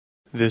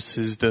This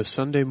is the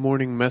Sunday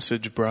morning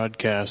message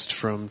broadcast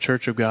from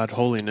Church of God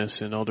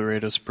Holiness in El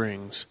Dorado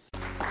Springs.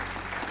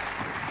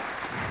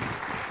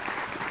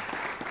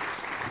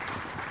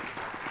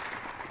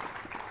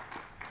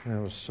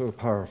 That was so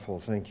powerful.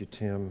 Thank you,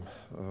 Tim.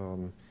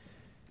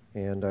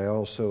 And I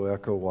also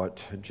echo what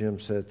Jim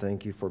said.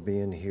 Thank you for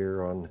being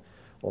here on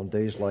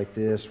days like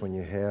this, when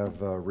you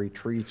have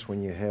retreats,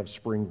 when you have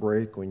spring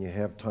break, when you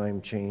have time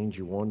change.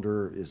 You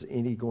wonder, is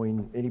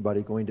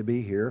anybody going to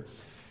be here?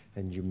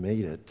 And you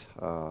made it,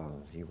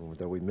 even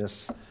though we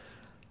miss a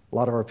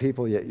lot of our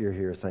people, yet you're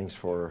here. Thanks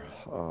for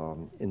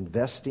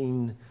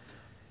investing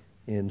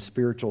in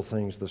spiritual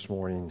things this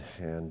morning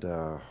and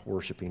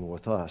worshiping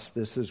with us.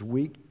 This is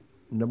week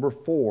number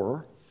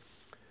 4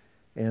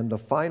 and the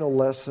final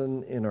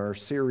lesson in our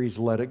series,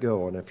 Let It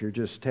Go. And if you're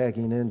just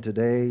tagging in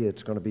today,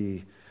 it's going to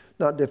be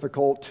not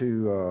difficult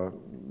to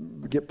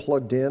get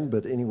plugged in,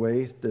 but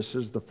anyway, this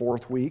is the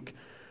 4th week.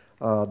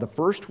 The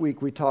first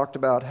week we talked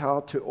about how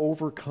to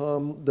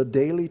overcome the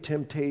daily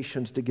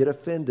temptations to get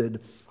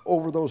offended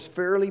over those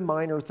fairly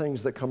minor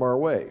things that come our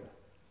way.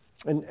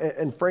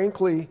 And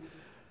frankly,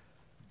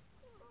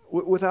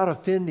 without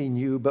offending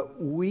you,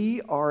 but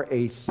we are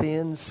a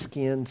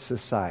thin-skinned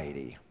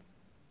society.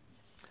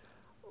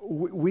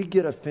 We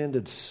get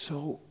offended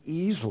so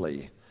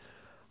easily.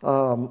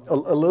 A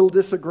little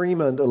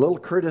disagreement, a little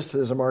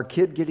criticism, our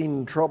kid getting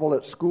in trouble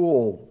at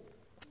school,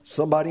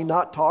 somebody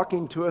not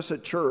talking to us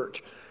at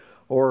church,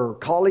 or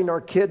calling our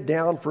kid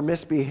down for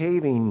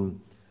misbehaving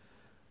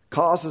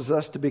causes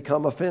us to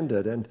become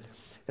offended.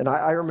 And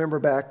I remember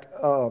back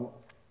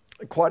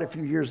quite a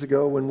few years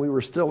ago when we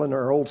were still in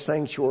our old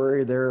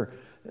sanctuary there,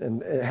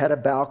 and it had a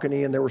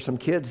balcony, and there were some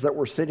kids that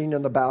were sitting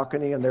in the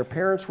balcony, and their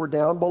parents were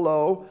down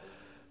below.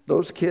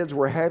 Those kids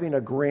were having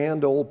a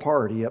grand old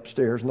party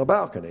upstairs in the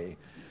balcony.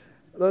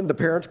 The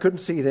parents couldn't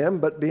see them,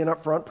 but being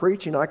up front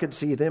preaching, I could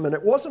see them. And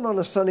it wasn't on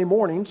a Sunday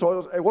morning,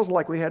 so it wasn't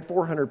like we had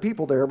 400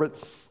 people there, but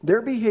their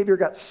behavior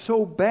got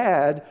so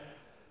bad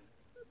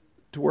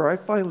to where I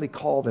finally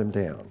called them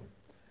down.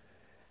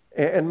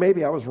 And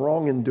maybe I was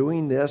wrong in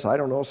doing this. I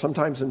don't know.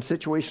 Sometimes in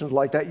situations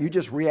like that, you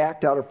just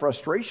react out of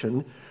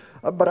frustration.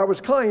 But I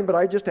was kind, but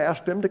I just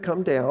asked them to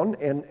come down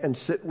and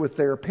sit with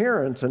their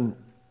parents. And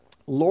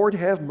Lord,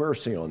 have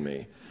mercy on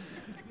me.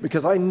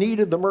 Because I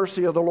needed the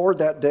mercy of the Lord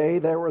that day.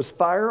 There was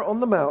fire on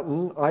the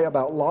mountain. I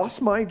about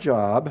lost my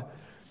job.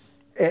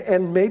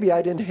 And maybe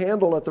I didn't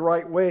handle it the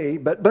right way.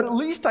 But at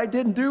least I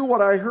didn't do what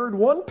I heard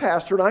one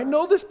pastor, and I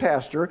know this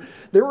pastor,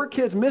 there were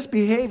kids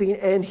misbehaving,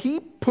 and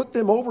he put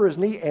them over his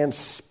knee and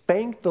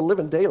spanked the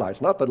living daylights.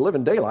 Not the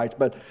living daylights,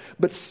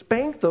 but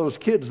spanked those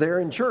kids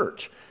there in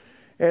church.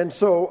 And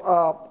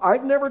so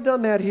I've never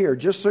done that here.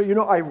 Just so you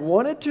know, I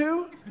wanted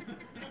to.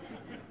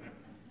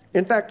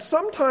 In fact,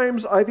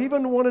 sometimes I've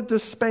even wanted to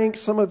spank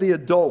some of the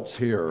adults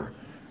here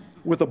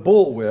with a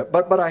bullwhip,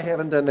 but I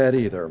haven't done that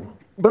either.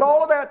 But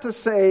all of that to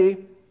say,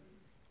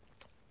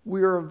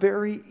 we are a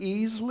very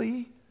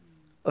easily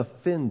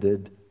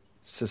offended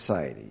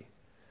society.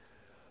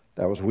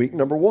 That was week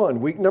number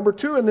 1. Week number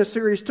 2 in this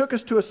series took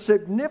us to a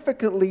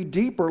significantly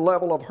deeper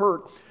level of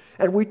hurt.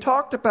 And we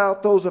talked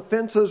about those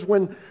offenses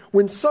when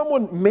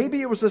someone,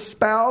 maybe it was a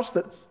spouse,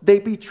 that they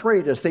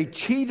betrayed us, they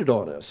cheated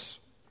on us.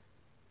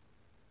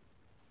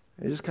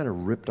 It just kind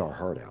of ripped our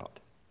heart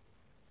out.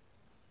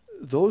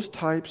 Those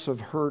types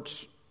of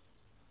hurts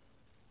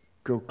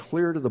go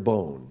clear to the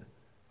bone.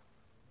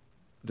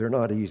 They're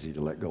not easy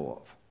to let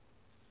go of.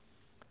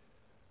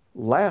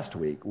 Last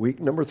week, week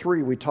number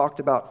 3, we talked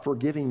about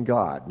forgiving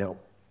God. Now,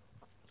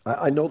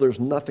 I know there's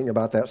nothing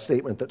about that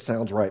statement that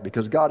sounds right,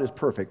 because God is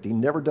perfect. He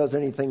never does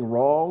anything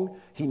wrong.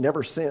 He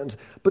never sins.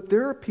 But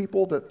there are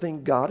people that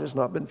think God has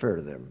not been fair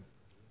to them.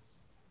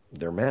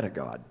 They're mad at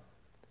God.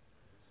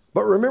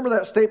 But remember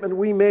that statement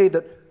we made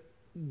that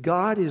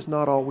God is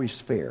not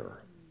always fair.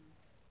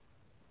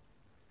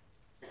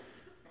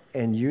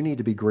 And you need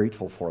to be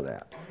grateful for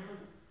that.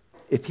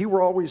 If He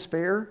were always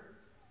fair,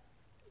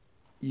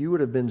 you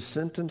would have been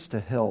sentenced to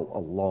hell a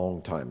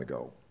long time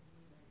ago.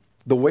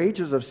 The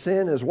wages of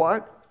sin is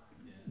what?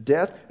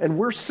 Death. And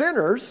we're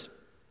sinners,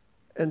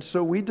 and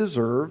so we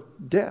deserve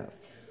death.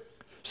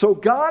 So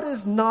God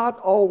is not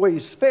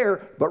always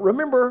fair, but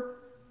remember,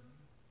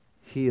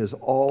 He is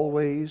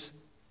always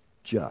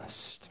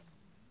just.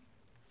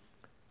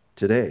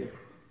 Today,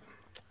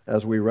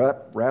 as we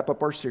wrap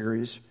up our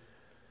series,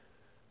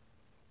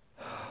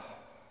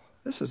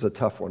 this is a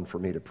tough one for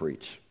me to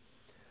preach.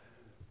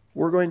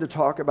 We're going to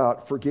talk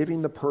about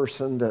forgiving the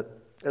person that,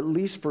 at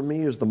least for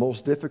me, is the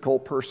most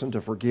difficult person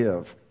to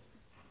forgive.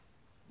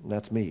 And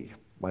that's me,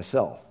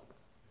 myself,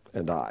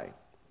 and I.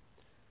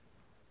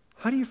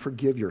 How do you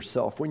forgive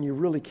yourself when you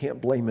really can't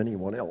blame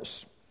anyone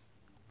else?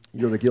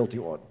 You're the guilty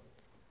one.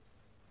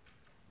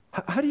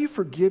 How do you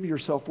forgive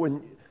yourself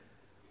when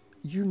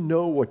you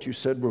know what you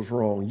said was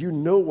wrong? You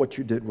know what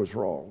you did was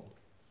wrong.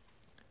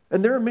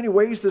 And there are many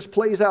ways this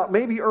plays out.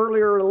 Maybe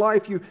earlier in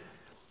life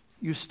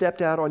you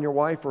stepped out on your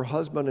wife or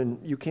husband and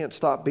you can't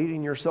stop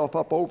beating yourself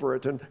up over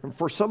it. And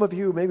for some of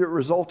you, maybe it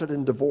resulted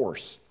in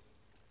divorce.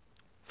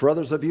 For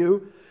others of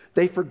you,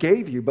 They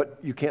forgave you, but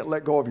you can't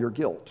let go of your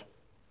guilt.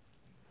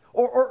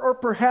 Or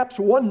perhaps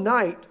one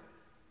night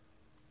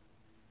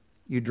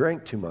you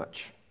drank too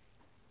much.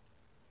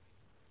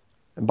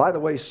 And by the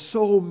way,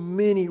 so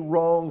many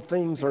wrong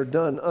things are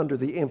done under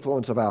the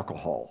influence of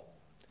alcohol.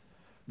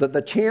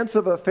 The chance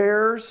of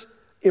affairs,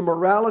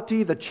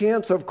 immorality, the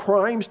chance of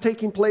crimes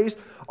taking place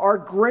are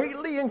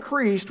greatly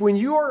increased when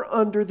you are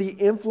under the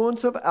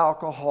influence of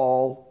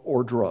alcohol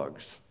or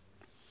drugs.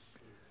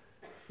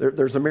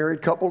 There's a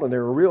married couple, and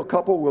they're a real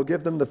couple. We'll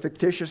give them the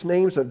fictitious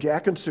names of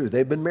Jack and Sue.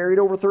 They've been married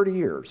over 30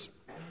 years.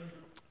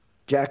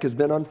 Jack has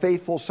been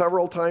unfaithful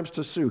several times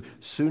to Sue.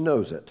 Sue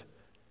knows it.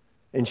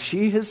 And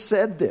she has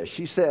said this.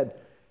 She said,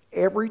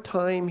 every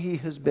time he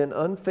has been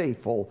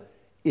unfaithful,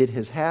 it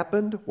has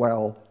happened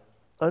while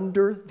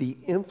under the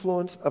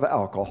influence of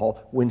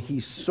alcohol. When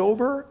he's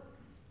sober,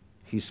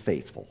 he's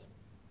faithful.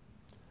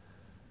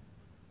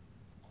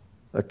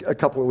 A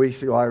couple of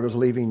weeks ago, I was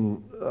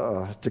leaving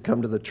to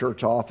come to the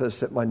church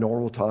office at my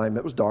normal time.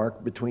 It was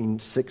dark, between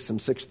 6 and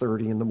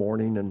 6:30 in the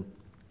morning.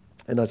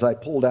 And as I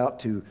pulled out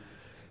to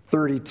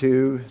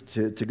 32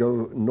 to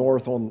go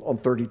north on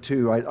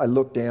 32, I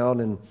looked down,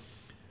 and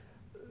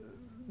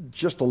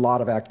just a lot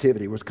of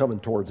activity was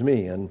coming towards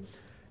me.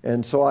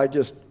 And so I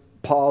just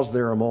paused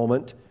there a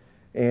moment,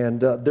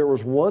 and there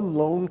was one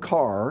lone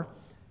car,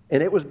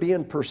 and it was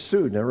being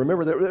pursued. Now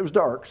remember that it was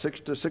dark,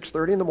 6 to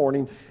 6:30 in the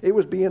morning. It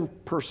was being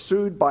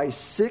pursued by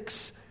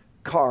 6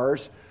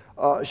 cars,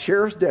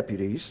 sheriff's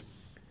deputies,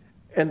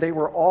 and they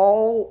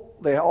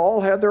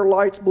all had their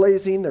lights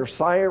blazing, their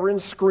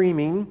sirens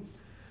screaming.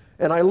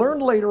 And I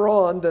learned later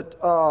on that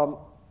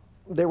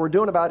they were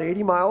doing about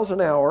 80 miles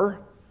an hour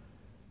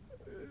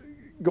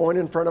going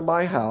in front of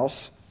my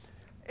house.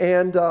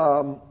 And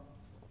I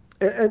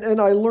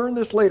learned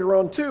this later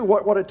on too,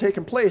 what had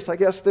taken place. I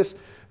guess this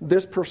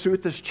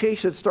pursuit, this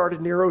chase had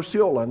started near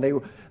Osceola,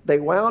 and they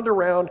wound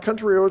around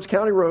country roads,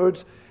 county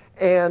roads,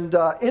 and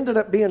ended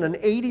up being an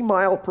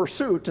 80-mile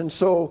pursuit. And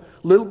so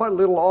little by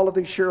little, all of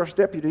these sheriff's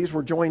deputies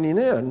were joining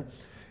in.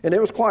 And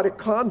it was quite a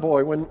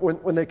convoy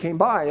when they came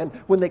by. And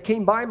when they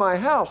came by my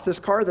house, this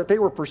car that they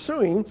were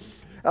pursuing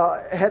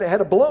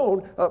had a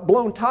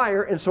blown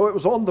tire, and so it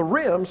was on the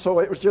rim. So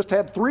it was just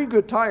had 3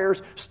 good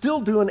tires, still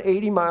doing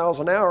 80 miles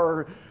an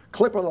hour,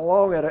 clipping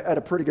along at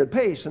a pretty good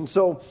pace. And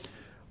so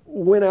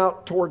went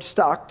out towards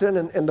Stockton,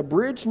 and the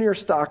bridge near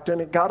Stockton,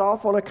 it got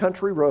off on a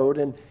country road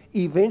and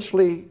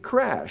eventually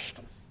crashed.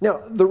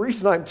 Now, the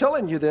reason I'm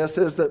telling you this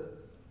is that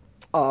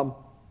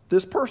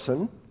this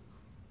person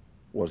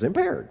was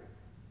impaired.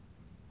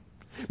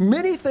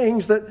 Many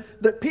things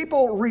that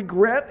people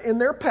regret in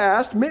their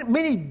past,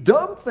 many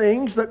dumb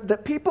things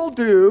that people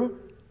do,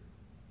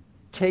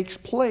 takes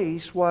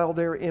place while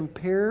they're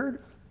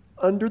impaired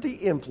under the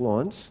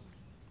influence,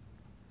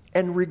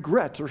 and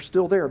regrets are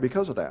still there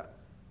because of that.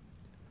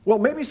 Well,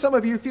 maybe some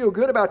of you feel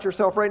good about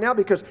yourself right now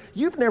because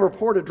you've never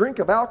poured a drink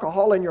of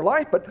alcohol in your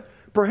life, but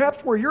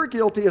perhaps where you're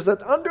guilty is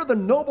that under the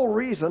noble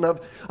reason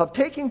of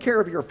taking care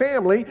of your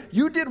family,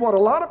 you did what a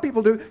lot of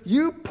people do.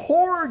 You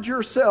poured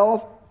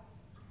yourself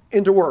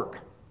into work.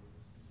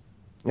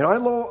 You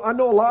know, I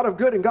know a lot of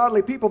good and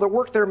godly people that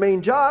work their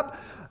main job.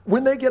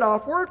 When they get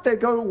off work, they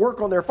go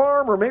work on their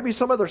farm or maybe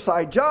some other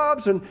side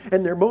jobs, and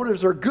their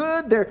motives are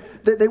good.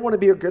 They want to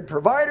be a good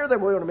provider. They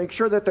want to make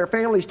sure that their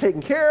family's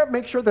taken care of,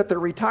 make sure that their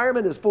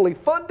retirement is fully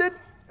funded,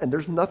 and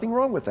there's nothing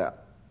wrong with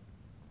that.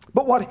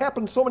 But what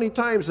happens so many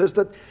times is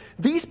that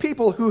these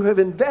people who have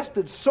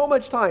invested so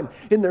much time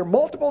in their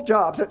multiple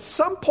jobs, at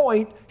some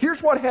point,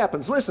 here's what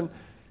happens. Listen,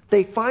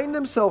 they find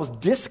themselves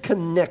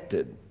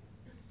disconnected.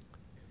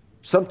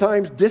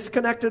 Sometimes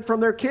disconnected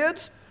from their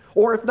kids,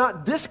 or if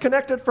not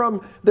disconnected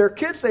from their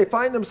kids, they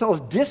find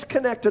themselves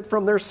disconnected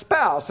from their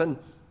spouse. And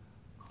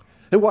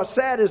what's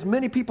sad is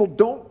many people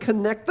don't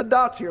connect the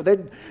dots here. They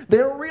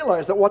don't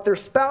realize that what their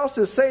spouse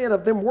is saying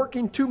of them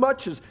working too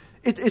much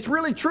it's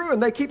really true,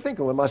 and they keep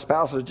thinking, well, my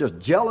spouse is just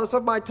jealous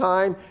of my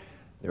time.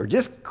 They're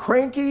just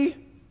cranky.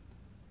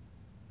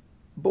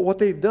 But what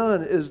they've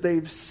done is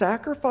they've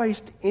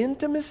sacrificed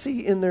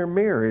intimacy in their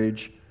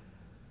marriage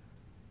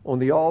on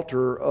the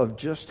altar of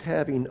just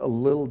having a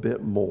little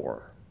bit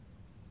more.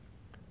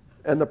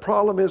 And the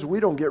problem is we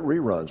don't get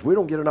reruns. We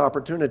don't get an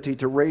opportunity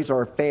to raise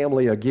our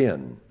family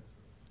again.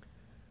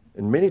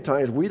 And many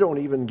times we don't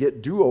even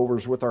get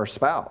do-overs with our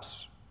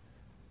spouse.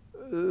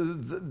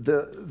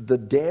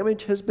 The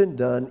damage has been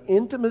done.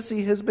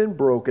 Intimacy has been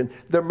broken.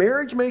 The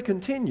marriage may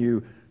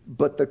continue,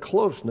 but the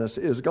closeness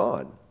is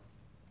gone.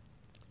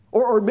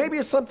 Or maybe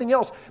it's something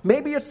else.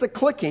 Maybe it's the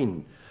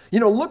clicking. You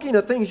know, looking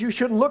at things you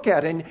shouldn't look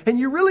at. And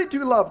you really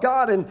do love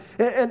God. And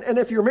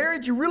if you're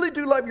married, you really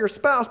do love your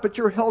spouse, but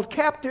you're held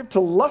captive to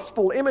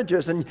lustful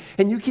images. And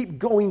you keep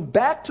going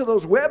back to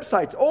those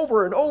websites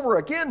over and over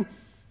again.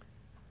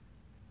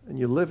 And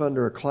you live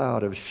under a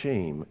cloud of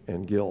shame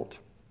and guilt.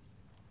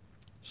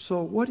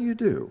 So what do you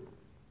do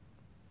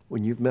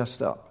when you've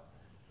messed up?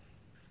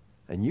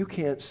 And you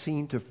can't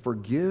seem to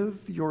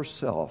forgive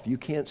yourself. You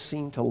can't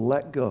seem to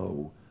let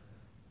go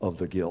of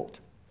the guilt.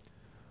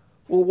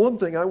 Well, one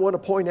thing I want to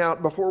point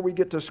out before we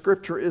get to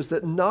Scripture is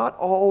that not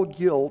all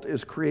guilt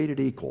is created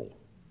equal.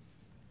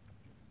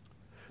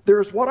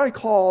 There's what I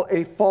call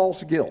a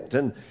false guilt.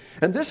 And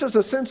this is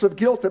a sense of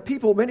guilt that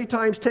people many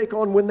times take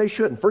on when they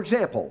shouldn't. For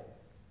example,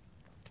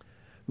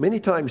 many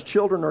times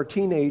children or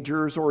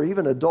teenagers or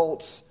even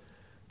adults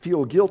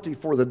feel guilty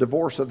for the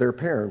divorce of their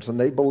parents, and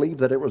they believe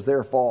that it was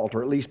their fault,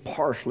 or at least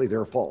partially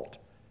their fault.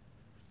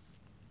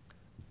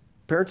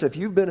 Parents, if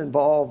you've been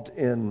involved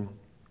in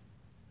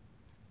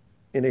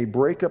a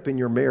breakup in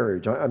your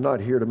marriage, I'm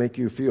not here to make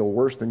you feel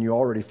worse than you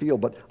already feel,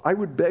 but I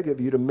would beg of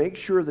you to make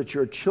sure that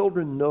your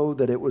children know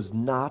that it was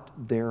not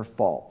their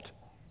fault.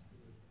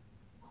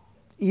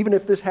 Even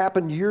if this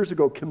happened years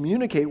ago,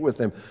 communicate with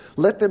them.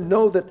 Let them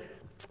know that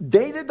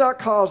they did not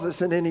cause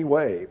this in any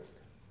way.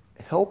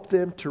 Help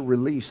them to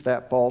release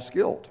that false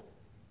guilt.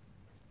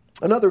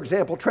 Another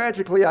example,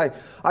 tragically, I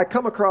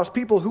come across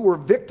people who were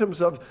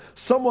victims of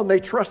someone they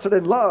trusted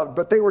and loved,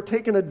 but they were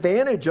taken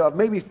advantage of,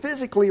 maybe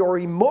physically or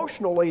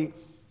emotionally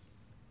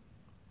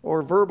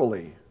or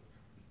verbally.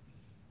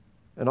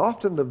 And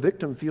often the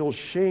victim feels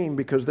shame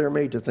because they're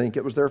made to think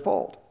it was their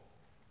fault.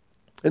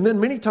 And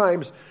then many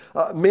times,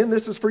 men,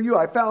 this is for you,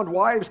 I found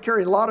wives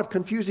carrying a lot of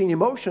confusing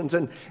emotions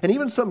and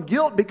even some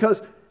guilt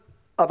because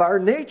of our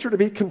nature to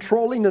be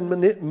controlling and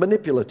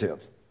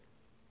manipulative.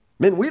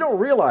 Men, we don't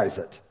realize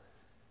it.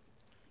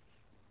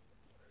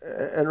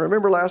 And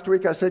remember last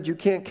week I said you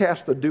can't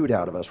cast the dude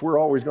out of us. We're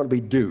always going to be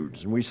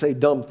dudes, and we say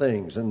dumb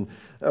things, and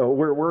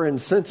we're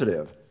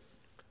insensitive.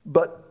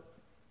 But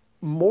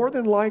more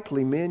than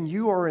likely, men,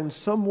 you are in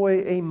some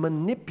way a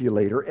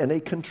manipulator and a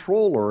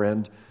controller,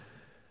 and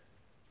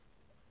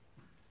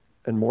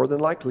more than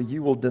likely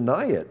you will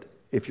deny it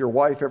if your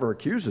wife ever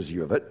accuses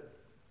you of it.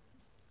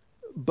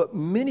 But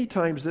many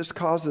times this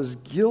causes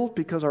guilt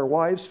because our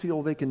wives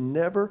feel they can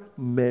never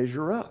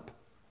measure up.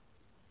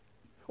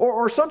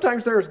 Or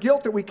sometimes there's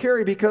guilt that we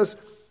carry because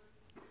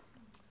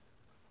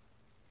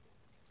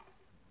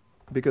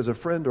a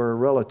friend or a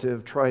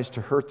relative tries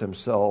to hurt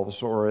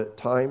themselves, or at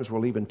times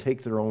will even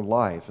take their own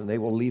life, and they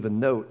will leave a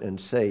note and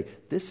say,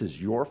 "This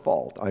is your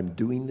fault. I'm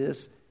doing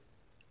this.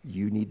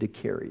 You need to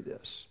carry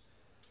this."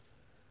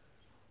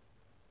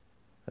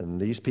 And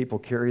these people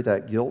carry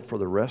that guilt for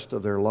the rest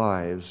of their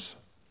lives.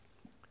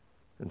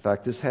 In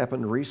fact, this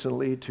happened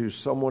recently to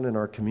someone in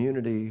our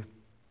community,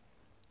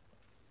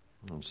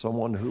 and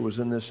someone who was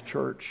in this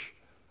church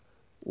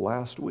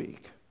last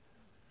week.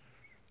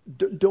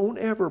 Don't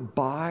ever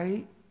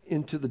buy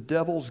into the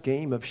devil's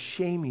game of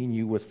shaming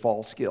you with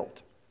false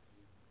guilt.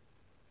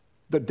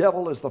 The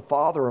devil is the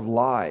father of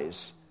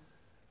lies,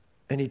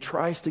 and he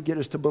tries to get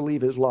us to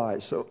believe his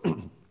lies. So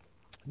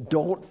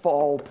don't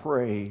fall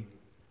prey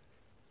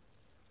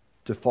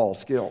to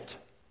false guilt.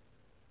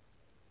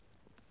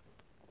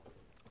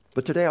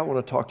 But today I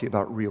want to talk to you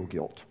about real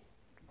guilt.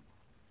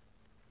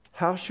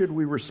 How should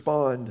we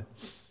respond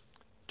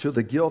to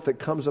the guilt that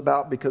comes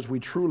about because we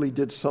truly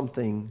did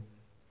something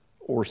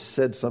or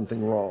said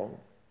something wrong?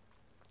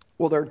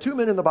 Well, there are two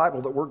men in the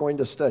Bible that we're going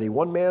to study.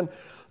 One man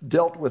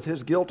dealt with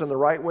his guilt in the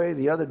right way.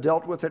 The other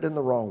dealt with it in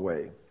the wrong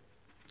way.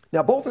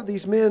 Now, both of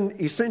these men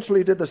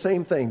essentially did the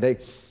same thing.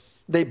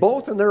 They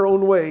both, in their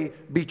own way,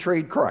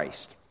 betrayed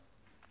Christ.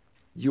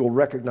 You'll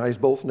recognize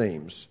both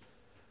names.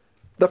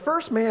 The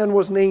first man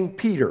was named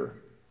Peter,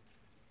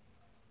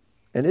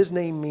 and his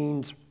name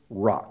means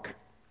rock.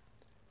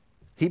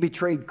 He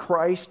betrayed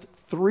Christ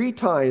 3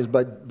 times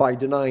by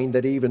denying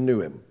that he even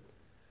knew him.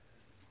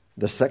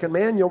 The second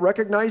man, you'll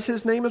recognize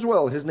his name as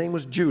well. His name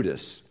was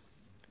Judas.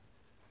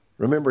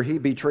 Remember, he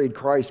betrayed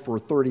Christ for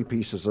 30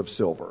 pieces of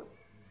silver.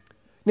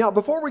 Now,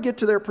 before we get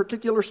to their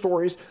particular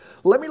stories,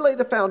 let me lay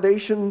the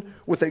foundation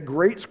with a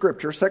great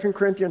scripture, 2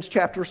 Corinthians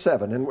chapter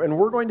 7. And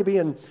we're going to be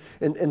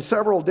in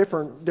several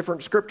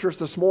different scriptures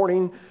this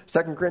morning. 2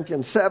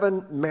 Corinthians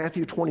 7,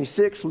 Matthew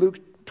 26, Luke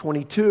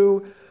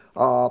 22.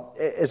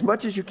 As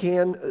much as you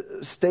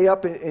can, stay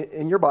up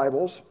in your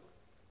Bibles.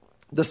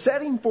 The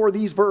setting for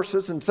these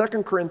verses in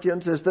 2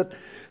 Corinthians is that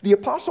the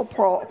Apostle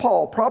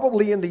Paul,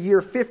 probably in the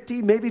year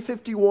 50, maybe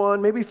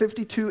 51, maybe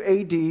 52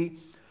 AD,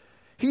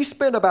 he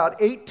spent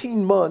about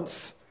 18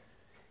 months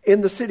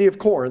in the city of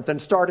Corinth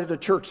and started a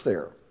church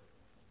there.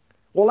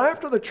 Well,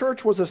 after the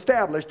church was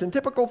established, in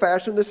typical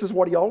fashion, this is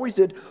what he always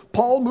did,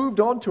 Paul moved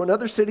on to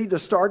another city to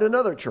start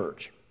another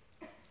church.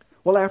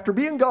 Well, after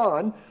being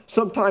gone,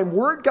 sometime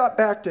word got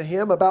back to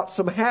him about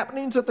some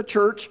happenings at the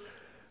church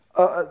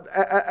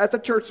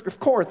of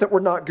Corinth that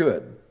were not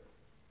good.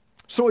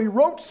 So he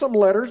wrote some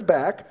letters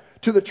back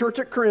to the church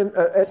at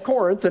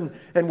Corinth,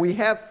 and we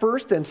have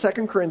 1st and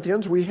 2nd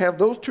Corinthians. We have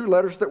those 2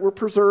 letters that were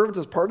preserved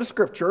as part of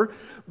Scripture,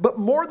 but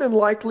more than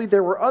likely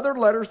there were other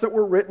letters that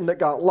were written that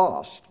got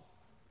lost.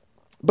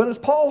 But as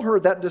Paul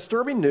heard that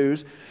disturbing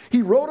news,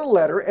 he wrote a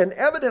letter and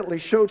evidently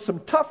showed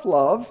some tough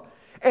love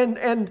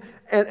and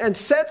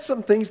said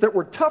some things that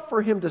were tough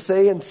for him to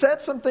say and said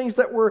some things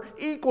that were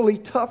equally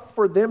tough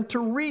for them to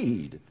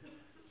read.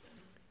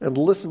 And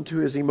listen to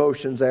his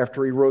emotions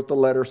after he wrote the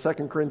letter,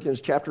 2 Corinthians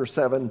chapter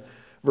 7,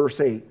 verse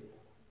 8.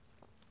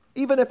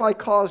 Even if I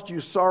caused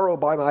you sorrow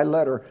by my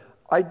letter,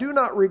 I do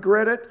not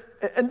regret it.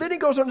 And then he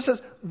goes on and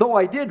says, though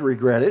I did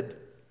regret it.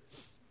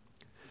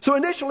 So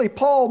initially,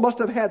 Paul must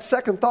have had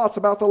second thoughts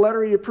about the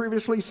letter he had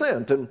previously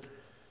sent. And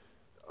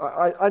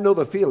I know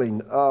the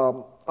feeling.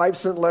 I've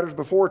sent letters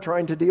before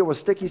trying to deal with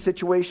sticky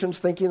situations,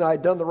 thinking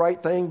I'd done the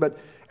right thing. But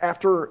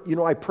after,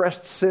 I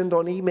pressed send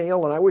on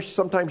email, and I wish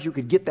sometimes you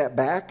could get that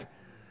back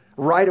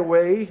right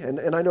away.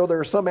 And I know there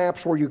are some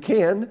apps where you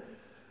can.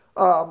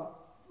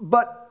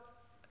 But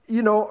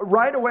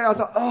right away I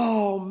thought,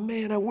 oh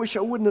man, I wish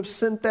I wouldn't have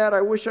sent that.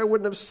 I wish I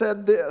wouldn't have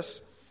said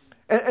this.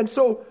 And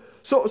so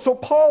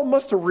Paul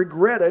must have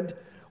regretted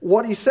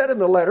what he said in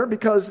the letter,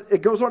 because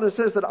it goes on and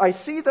says that I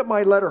see that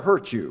my letter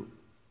hurt you.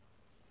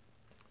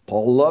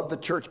 Paul loved the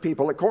church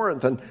people at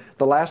Corinth, and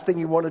the last thing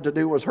he wanted to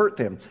do was hurt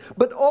them.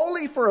 But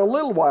only for a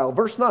little while.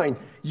 Verse 9,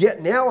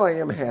 yet now I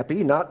am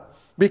happy, not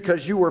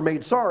because you were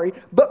made sorry,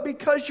 but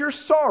because your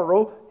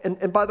sorrow,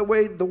 and by the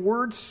way, the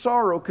word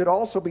sorrow could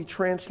also be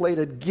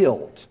translated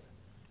guilt.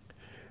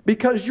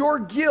 Because your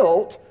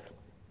guilt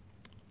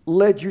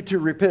led you to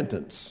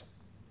repentance.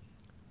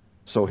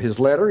 So his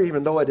letter,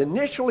 even though it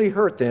initially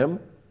hurt them,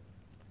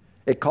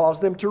 it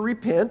caused them to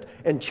repent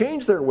and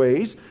change their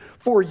ways.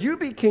 For you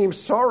became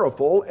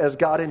sorrowful as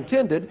God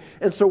intended,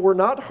 and so we're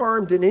not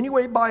harmed in any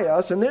way by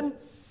us. And then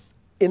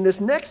in this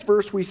next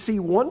verse, we see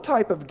one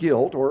type of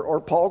guilt, or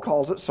Paul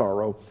calls it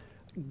sorrow.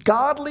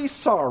 Godly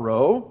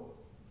sorrow,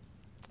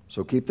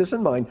 so keep this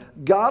in mind,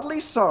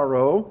 godly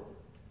sorrow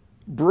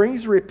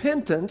brings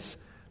repentance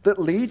that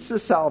leads to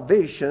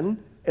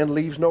salvation and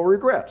leaves no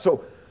regret.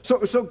 So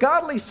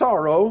godly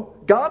sorrow,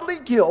 godly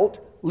guilt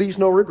leaves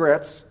no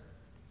regrets.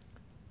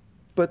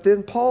 But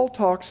then Paul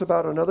talks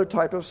about another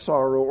type of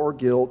sorrow or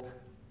guilt,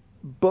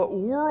 but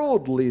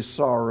worldly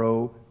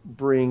sorrow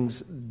brings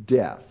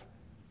death.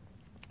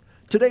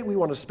 Today we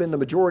want to spend the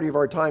majority of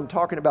our time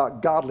talking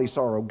about godly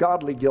sorrow,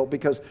 godly guilt,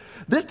 because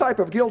this type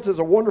of guilt is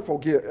a wonderful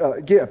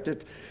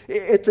gift.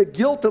 It's a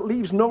guilt that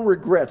leaves no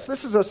regrets.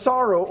 This is a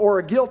sorrow or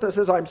a guilt that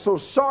says, I'm so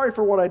sorry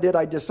for what I did.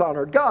 I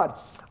dishonored God.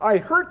 I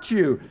hurt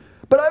you.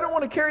 But I don't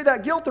want to carry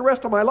that guilt the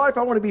rest of my life.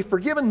 I want to be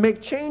forgiven,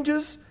 make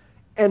changes,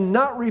 and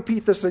not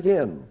repeat this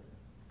again.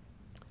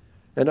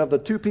 And of the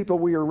two people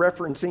we are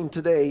referencing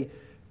today,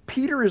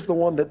 Peter is the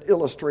one that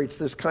illustrates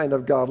this kind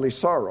of godly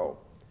sorrow.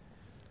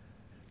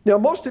 Now,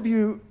 most of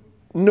you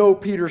know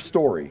Peter's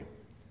story.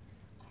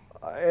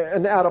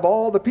 And out of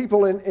all the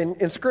people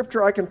in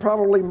Scripture, I can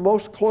probably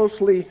most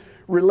closely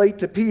relate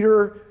to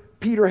Peter.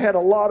 Peter had a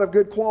lot of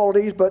good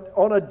qualities, but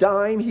on a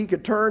dime, he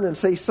could turn and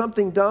say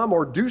something dumb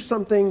or do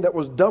something that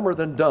was dumber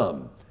than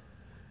dumb.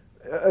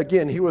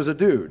 Again, he was a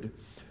dude.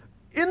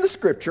 In the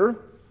Scripture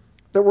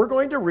that we're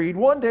going to read,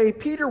 one day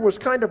Peter was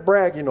kind of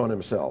bragging on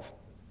himself.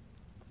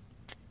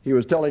 He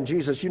was telling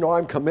Jesus,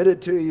 I'm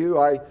committed to you.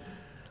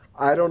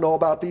 I don't know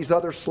about these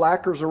other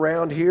slackers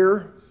around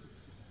here,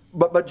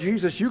 but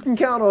Jesus, you can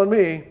count on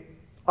me.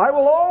 I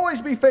will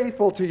always be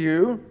faithful to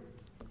you.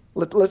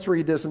 Let's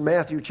read this in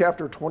Matthew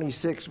chapter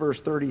 26, verse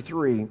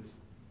 33.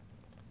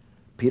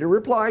 Peter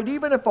replied,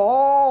 even if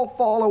all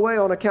fall away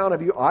on account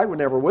of you, I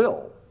never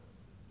will.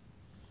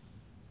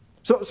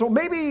 So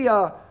maybe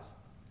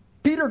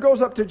Peter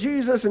goes up to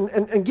Jesus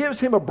and gives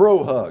him a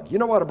bro hug. You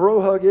know what a bro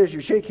hug is?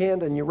 You shake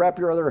hands and you wrap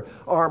your other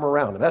arm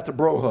around him. That's a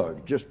bro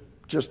hug.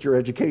 Just your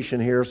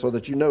education here so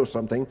that you know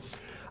something.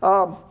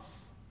 I'll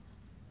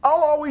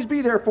always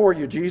be there for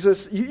you,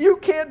 Jesus. You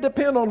can't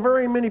depend on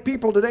very many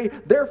people today.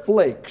 They're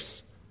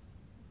flakes.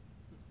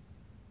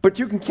 But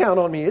you can count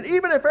on me. And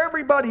even if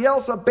everybody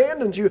else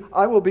abandons you,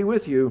 I will be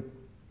with you.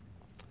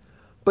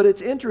 But it's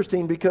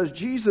interesting because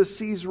Jesus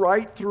sees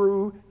right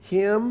through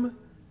him.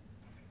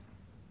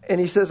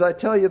 And he says, I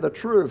tell you the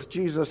truth,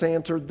 Jesus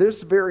answered,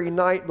 this very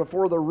night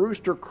before the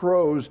rooster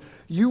crows,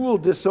 you will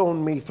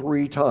disown me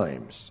 3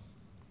 times.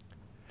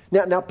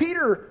 Now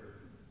Peter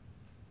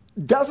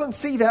doesn't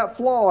see that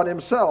flaw in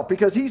himself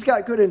because he's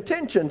got good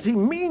intentions. He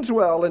means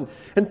well.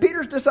 And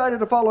Peter's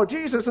decided to follow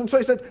Jesus. And so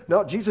he said,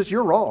 no, Jesus,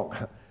 you're wrong.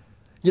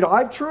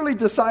 I've truly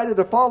decided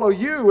to follow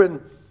you.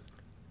 And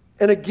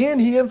again,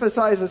 he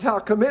emphasizes how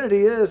committed he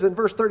is. In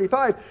verse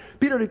 35,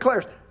 Peter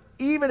declares,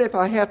 even if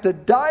I have to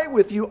die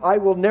with you, I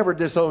will never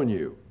disown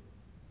you.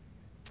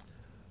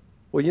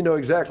 Well, you know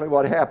exactly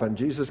what happened.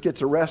 Jesus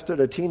gets arrested.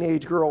 A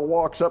teenage girl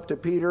walks up to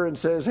Peter and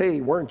says, hey,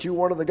 weren't you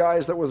one of the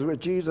guys that was with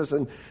Jesus?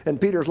 And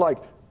Peter's like,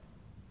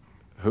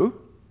 who?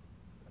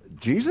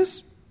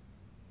 Jesus?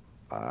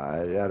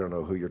 I don't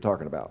know who you're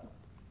talking about.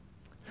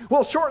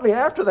 Well, shortly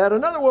after that,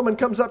 another woman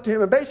comes up to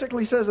him and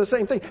basically says the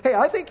same thing. Hey,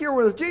 I think you're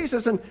with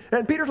Jesus. And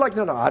Peter's like,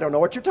 no, I don't know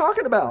what you're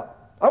talking about.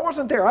 I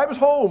wasn't there. I was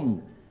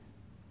home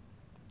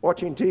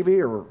watching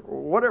TV or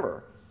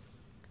whatever.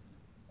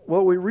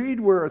 Well, we read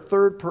where a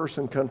third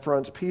person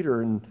confronts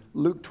Peter in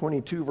Luke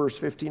 22, verse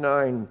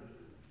 59.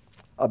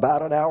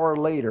 About an hour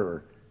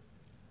later,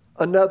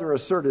 another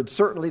asserted,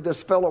 certainly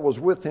this fellow was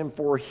with him,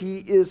 for he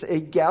is a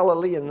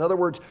Galilean. In other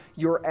words,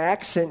 your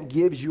accent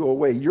gives you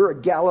away. You're a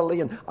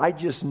Galilean. I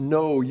just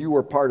know you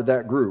were part of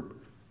that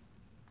group.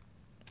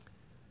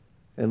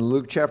 In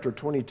Luke chapter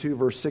 22,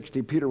 verse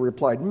 60, Peter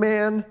replied,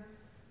 man,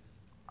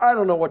 I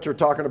don't know what you're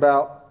talking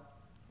about.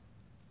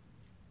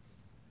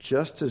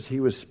 just as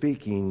he was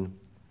speaking,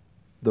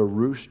 the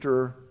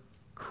rooster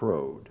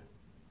crowed.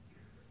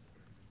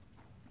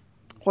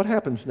 What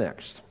happens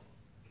next?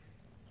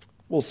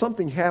 Well,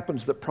 something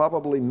happens that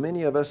probably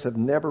many of us have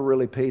never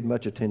really paid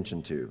much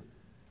attention to.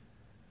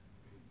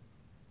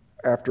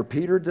 After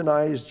Peter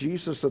denies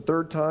Jesus a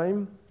third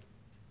time,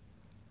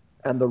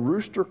 and the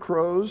rooster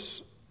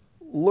crows,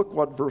 look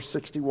what verse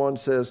 61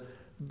 says.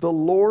 The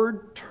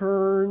Lord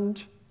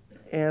turned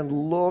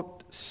and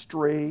looked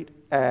straight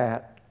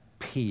at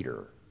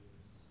Peter.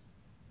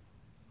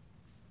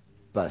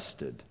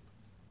 Busted.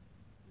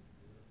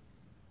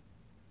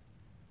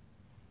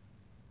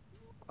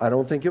 I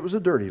don't think it was a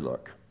dirty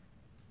look.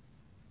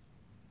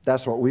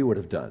 That's what we would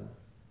have done.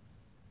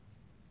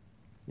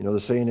 You know the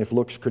saying, if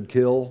looks could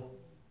kill?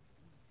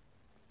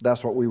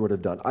 That's what we would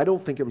have done. I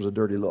don't think it was a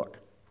dirty look.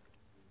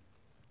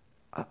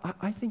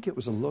 I think it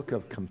was a look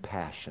of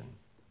compassion.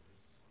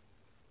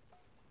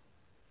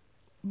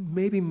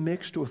 Maybe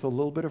mixed with a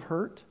little bit of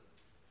hurt.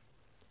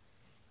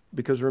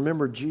 Because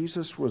remember,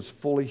 Jesus was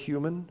fully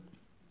human.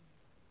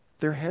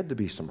 There had to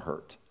be some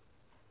hurt.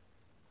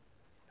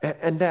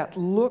 And that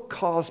look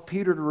caused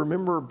Peter to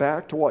remember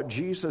back to what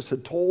Jesus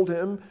had told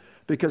him,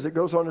 because it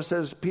goes on and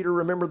says, Peter,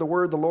 remember the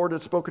word the Lord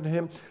had spoken to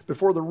him,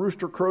 before the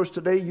rooster crows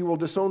today, you will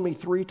disown me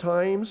 3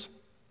 times.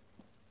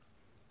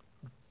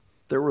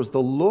 There was the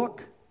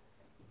look.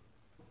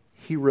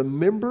 He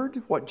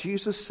remembered what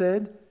Jesus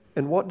said,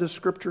 and what does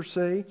Scripture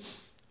say?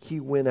 He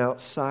went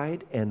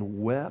outside and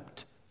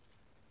wept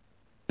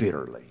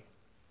bitterly.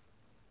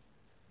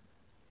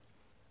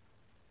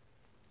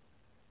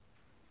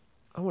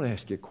 I want to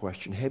ask you a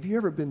question. Have you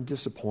ever been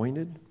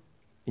disappointed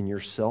in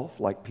yourself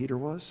like Peter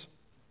was?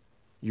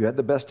 You had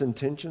the best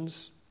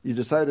intentions. You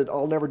decided,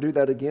 I'll never do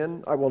that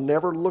again. I will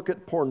never look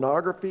at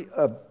pornography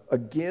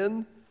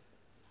again.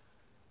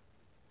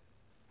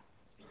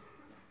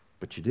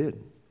 But you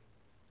did.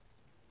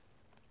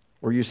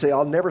 Or you say,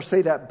 I'll never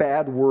say that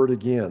bad word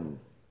again.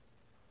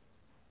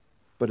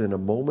 But in a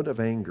moment of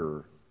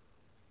anger,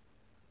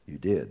 you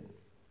did.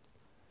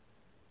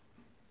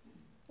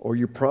 Or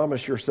you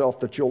promise yourself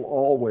that you'll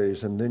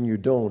always, and then you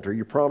don't. Or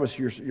you promise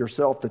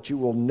yourself that you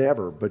will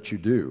never, but you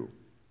do.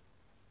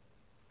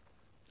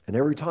 And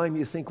every time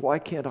you think, why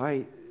can't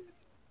I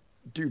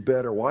do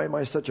better? Why am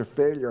I such a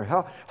failure?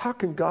 How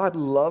can God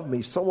love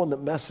me, someone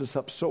that messes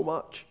up so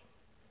much?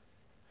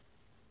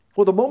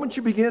 Well, the moment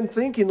you begin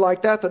thinking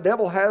like that, the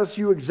devil has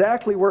you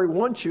exactly where he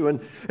wants you. And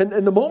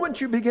the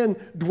moment you begin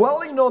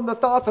dwelling on the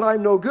thought that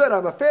I'm no good,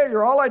 I'm a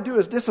failure, all I do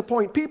is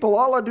disappoint people,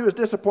 all I do is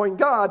disappoint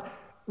God,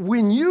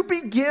 when you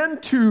begin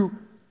to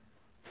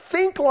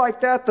think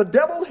like that, the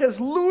devil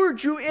has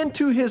lured you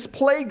into his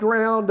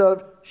playground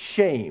of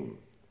shame.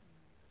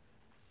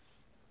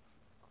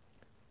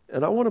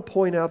 And I want to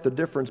point out the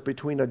difference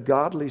between a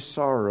godly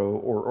sorrow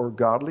or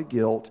godly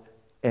guilt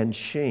and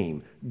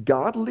shame.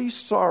 Godly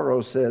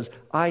sorrow says,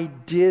 I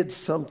did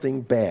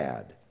something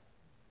bad.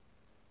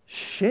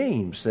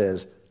 Shame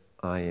says,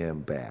 I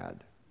am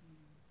bad.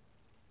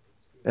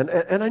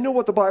 And I know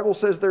what the Bible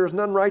says, there is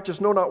none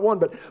righteous, no, not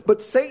one.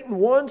 But Satan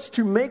wants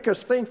to make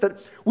us think that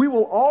we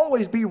will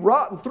always be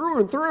rotten through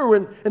and through,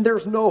 and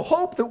there's no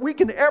hope that we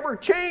can ever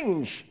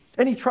change.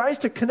 And he tries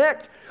to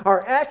connect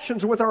our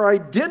actions with our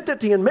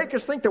identity and make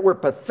us think that we're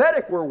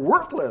pathetic, we're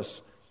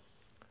worthless.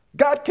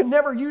 God can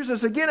never use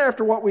us again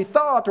after what we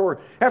thought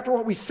or after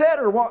what we said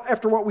or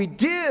after what we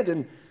did.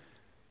 And,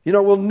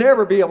 we'll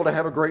never be able to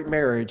have a great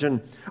marriage.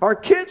 And our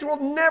kids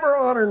will never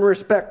honor and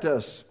respect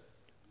us.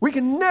 We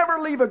can never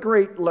leave a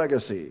great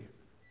legacy.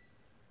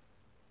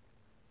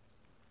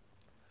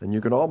 And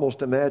you can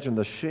almost imagine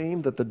the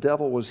shame that the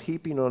devil was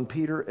heaping on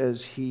Peter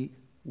as he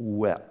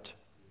wept.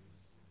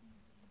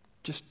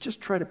 Just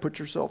try to put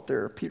yourself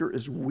there. Peter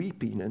is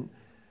weeping and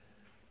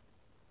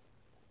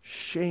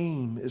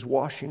shame is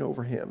washing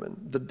over him.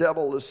 And the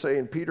devil is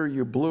saying, Peter,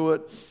 you blew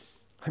it.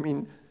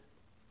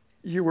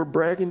 You were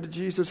bragging to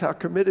Jesus how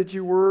committed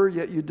you were,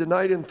 yet you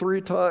denied him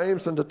 3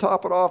 times. And to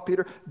top it off,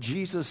 Peter,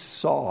 Jesus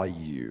saw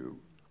you.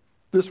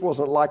 This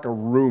wasn't like a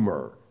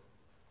rumor.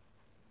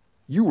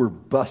 You were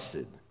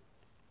busted.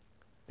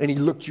 And he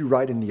looked you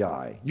right in the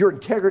eye. Your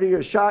integrity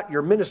is shot.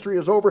 Your ministry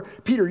is over.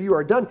 Peter, you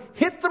are done.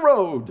 Hit the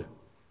road.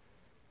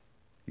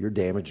 You're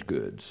damaged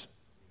goods.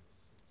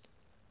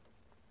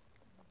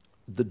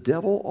 The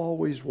devil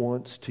always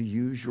wants to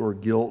use your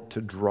guilt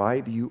to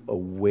drive you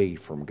away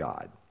from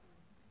God.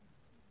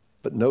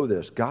 But know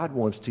this, God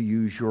wants to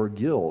use your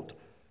guilt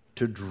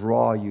to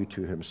draw you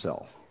to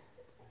himself.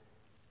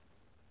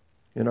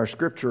 In our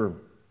scripture,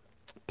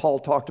 Paul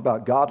talked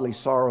about godly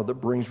sorrow that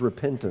brings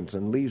repentance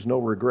and leaves no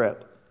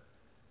regret.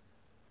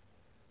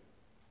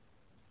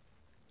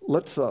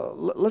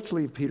 Let's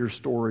leave Peter's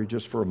story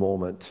just for a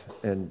moment,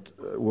 and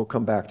we'll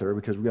come back there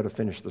because we've got to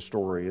finish the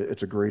story.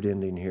 It's a great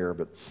ending here,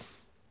 but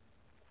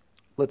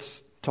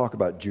let's talk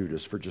about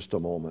Judas for just a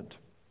moment.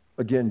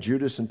 Again,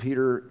 Judas and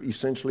Peter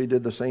essentially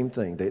did the same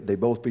thing. They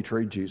both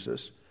betrayed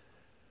Jesus.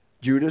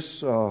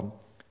 Judas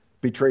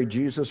betrayed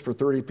Jesus for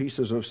 30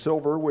 pieces of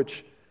silver,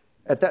 which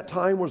At that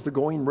time was the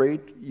going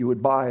rate. You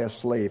would buy a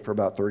slave for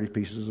about 30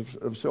 pieces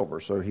of silver.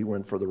 So he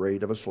went for the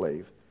rate of a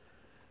slave.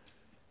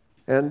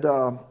 And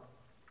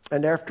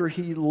after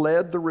he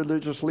led the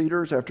religious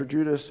leaders, after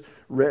Judas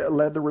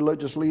led the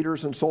religious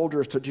leaders and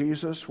soldiers to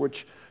Jesus,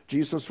 which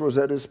Jesus was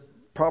at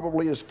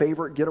probably his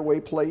favorite getaway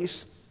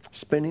place,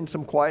 spending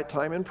some quiet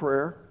time in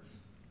prayer,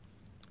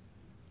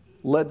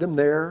 led them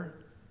there.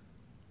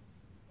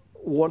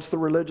 Once the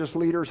religious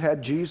leaders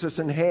had Jesus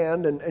in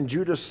hand and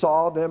Judas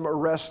saw them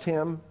arrest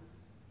him,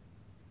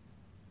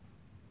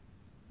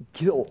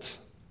 guilt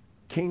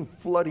came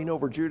flooding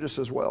over Judas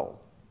as well.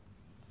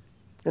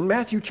 And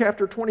Matthew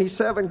chapter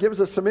 27 gives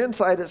us some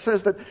insight. It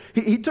says that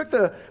he took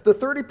the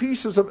 30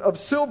 pieces of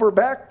silver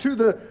back to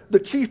the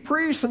chief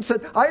priest and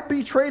said, I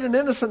betrayed an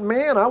innocent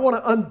man. I want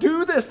to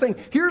undo this thing.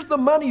 Here's the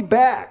money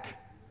back.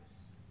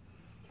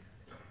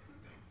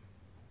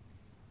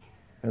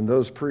 And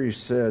those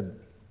priests said,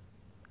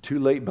 too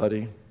late,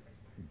 buddy.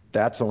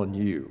 That's on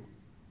you.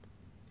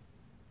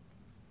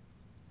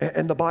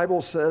 And the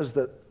Bible says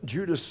that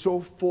Judas,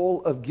 so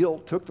full of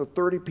guilt, took the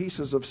 30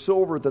 pieces of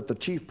silver that the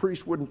chief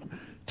priest wouldn't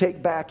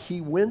take back.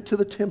 He went to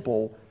the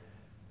temple,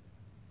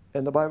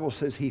 and the Bible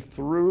says he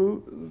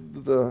threw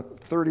the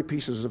 30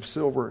 pieces of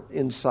silver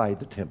inside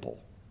the temple.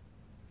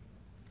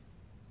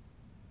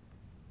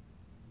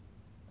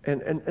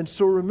 And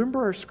so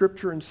remember our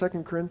scripture in 2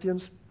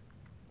 Corinthians?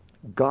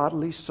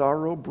 Godly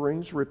sorrow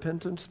brings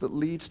repentance that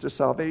leads to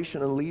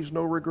salvation and leaves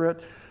no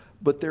regret.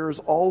 But there is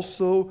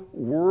also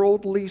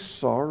worldly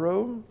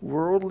sorrow,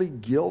 worldly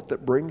guilt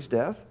that brings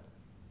death.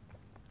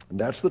 And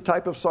that's the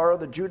type of sorrow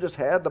that Judas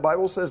had. The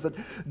Bible says that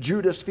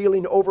Judas,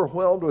 feeling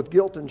overwhelmed with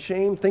guilt and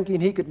shame,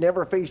 thinking he could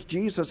never face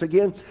Jesus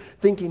again,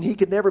 thinking he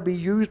could never be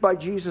used by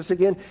Jesus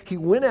again, he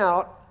went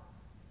out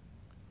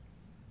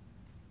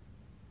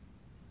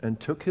and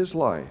took his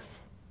life,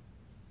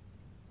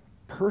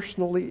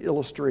 personally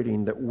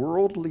illustrating that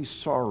worldly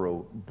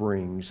sorrow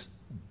brings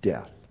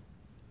death.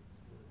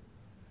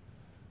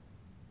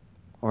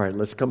 All right,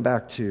 let's come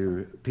back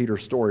to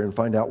Peter's story and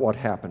find out what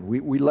happened.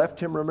 We left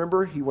him,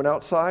 remember? He went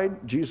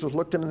outside. Jesus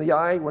looked him in the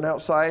eye, went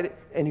outside,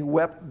 and he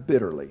wept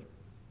bitterly.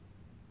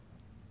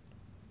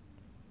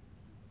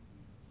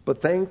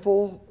 But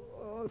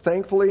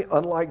thankfully,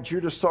 unlike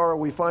Judas' sorrow,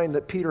 we find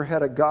that Peter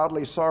had a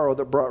godly sorrow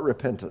that brought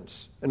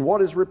repentance. And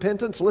what is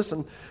repentance?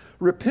 Listen,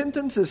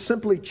 repentance is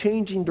simply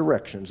changing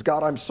directions.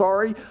 God, I'm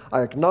sorry.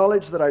 I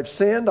acknowledge that I've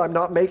sinned. I'm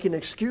not making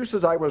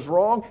excuses. I was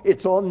wrong.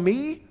 It's on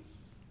me.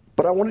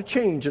 But I want to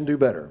change and do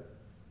better.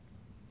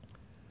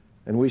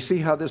 And we see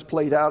how this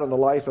played out in the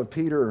life of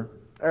Peter.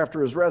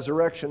 After his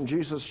resurrection,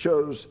 Jesus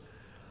shows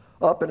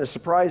up in a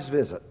surprise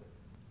visit.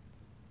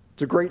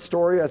 It's a great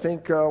story. I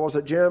think, was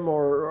it Jim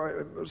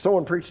or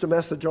someone preached a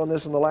message on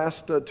this in the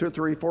last 2 or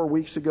 3, 4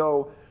 weeks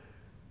ago.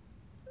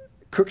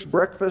 Cooks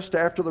breakfast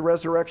after the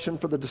resurrection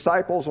for the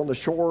disciples on the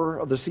shore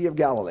of the Sea of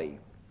Galilee.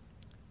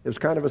 It was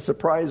kind of a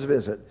surprise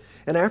visit.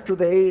 And after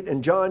they ate,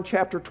 in John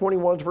chapter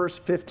 21, verse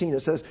 15,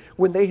 it says,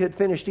 when they had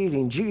finished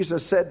eating,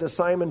 Jesus said to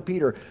Simon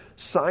Peter,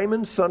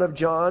 Simon, son of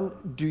John,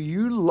 do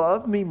you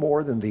love me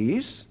more than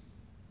these?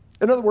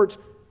 In other words,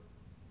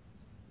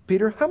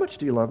 Peter, how much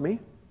do you love me?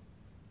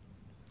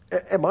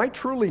 Am I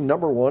truly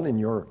number one in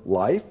your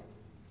life?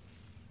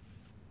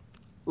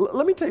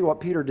 Let me tell you what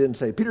Peter didn't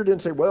say. Peter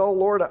didn't say, well,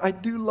 Lord, I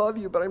do love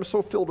you, but I'm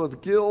so filled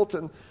with guilt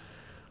and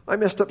I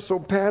messed up so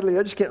badly.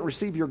 I just can't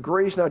receive your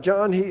grace. Now,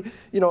 John,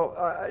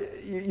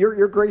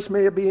 your grace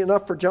may be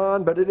enough for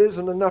John, but it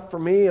isn't enough for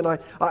me. And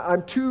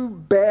I'm too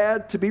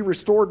bad to be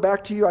restored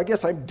back to you. I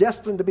guess I'm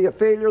destined to be a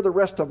failure the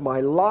rest of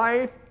my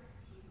life.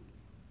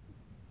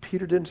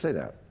 Peter didn't say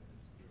that.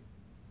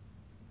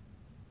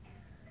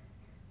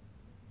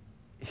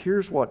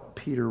 Here's what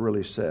Peter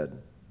really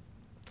said.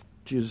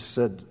 Jesus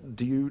said,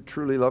 do you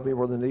truly love me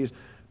more than these?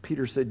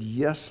 Peter said,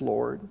 yes,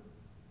 Lord.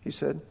 He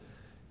said,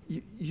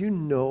 you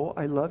know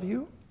I love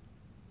you?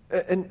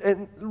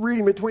 And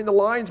reading between the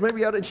lines,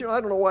 maybe I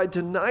don't know why I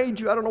denied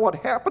you. I don't know what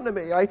happened to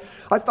me. I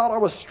thought I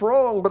was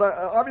strong, but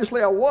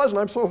obviously I wasn't.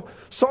 I'm so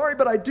sorry,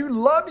 but I do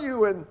love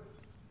you. And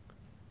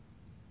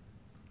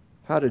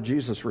how did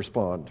Jesus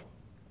respond?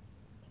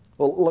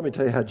 Well, let me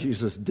tell you how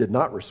Jesus did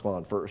not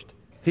respond first.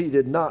 He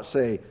did not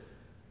say,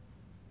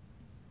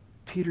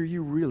 Peter,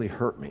 you really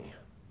hurt me.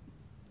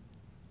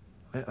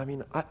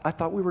 I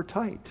thought we were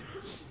tight.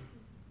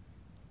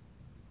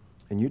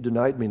 And you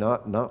denied me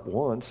not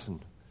once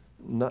and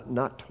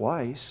not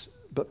twice,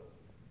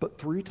 but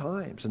 3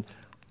 times. And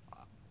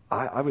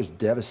I was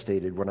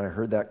devastated when I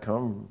heard that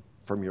come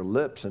from your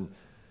lips.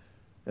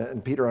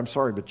 And Peter, I'm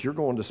sorry, but you're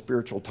going to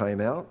spiritual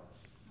timeout.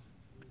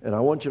 And I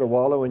want you to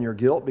wallow in your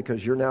guilt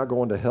because you're now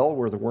going to hell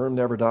where the worm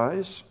never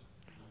dies.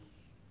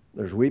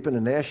 There's weeping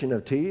and gnashing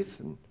of teeth.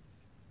 And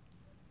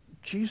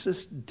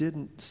Jesus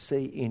didn't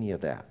say any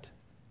of that.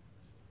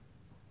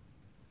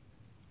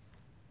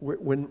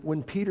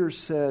 When Peter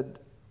said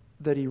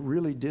that he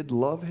really did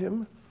love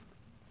him,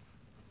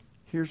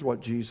 here's what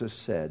Jesus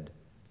said: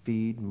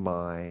 feed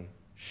my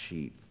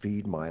sheep,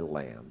 feed my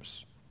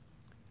lambs.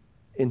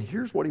 And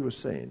here's what he was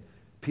saying: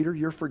 Peter,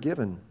 you're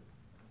forgiven.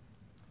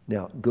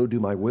 Now, go do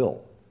my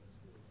will.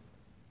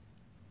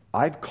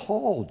 I've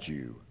called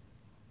you.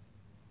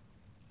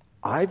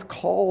 I've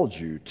called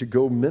you to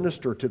go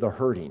minister to the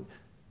hurting.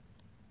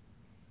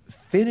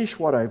 Finish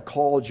what I've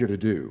called you to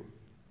do.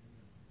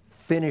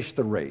 Finish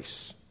the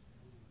race.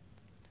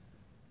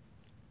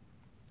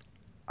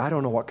 I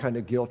don't know what kind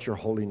of guilt you're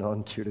holding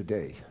on to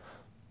today.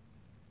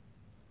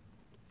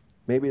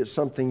 Maybe it's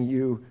something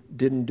you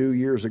didn't do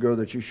years ago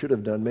that you should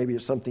have done. Maybe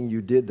it's something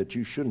you did that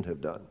you shouldn't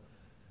have done.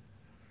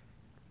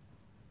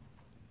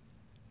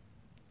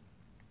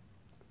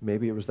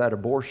 Maybe it was that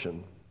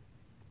abortion.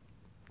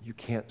 You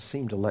can't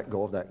seem to let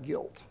go of that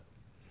guilt.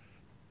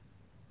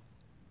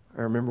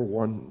 I remember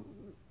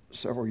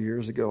several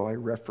years ago, I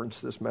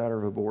referenced this matter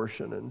of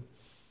abortion, and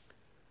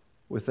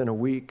within a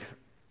week,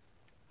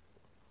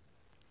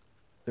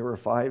 there were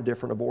 5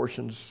 different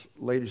abortions,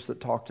 ladies that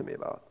talked to me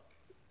about,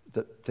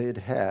 that they'd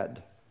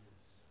had,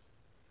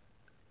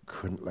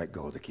 couldn't let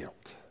go of the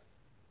guilt.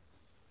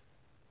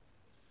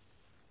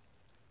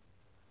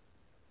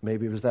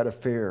 Maybe it was that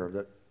affair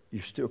that you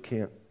still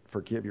can't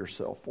forgive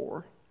yourself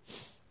for.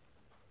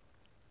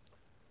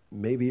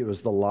 Maybe it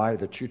was the lie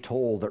that you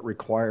told that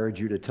required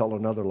you to tell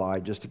another lie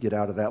just to get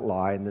out of that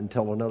lie, and then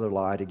tell another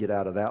lie to get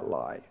out of that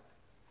lie.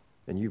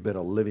 And you've been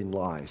a living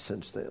lie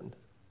since then.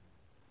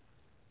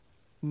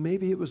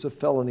 Maybe it was a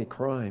felony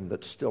crime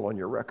that's still on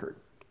your record.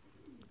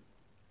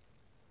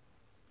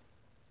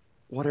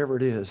 Whatever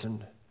it is,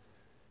 and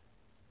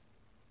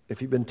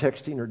if you've been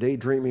texting or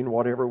daydreaming,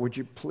 whatever, would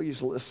you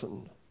please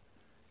listen?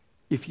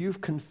 If you've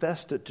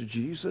confessed it to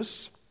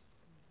Jesus,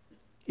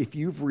 if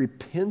you've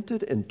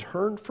repented and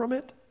turned from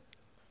it,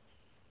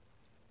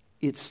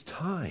 it's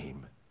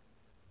time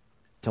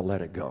to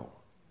let it go.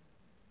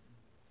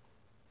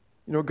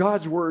 You know,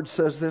 God's word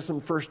says this in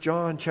 1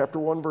 John chapter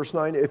 1, verse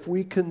 9, if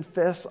we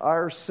confess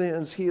our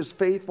sins, he is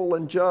faithful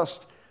and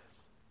just,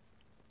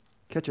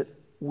 catch it,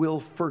 will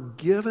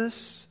forgive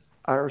us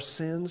our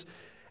sins,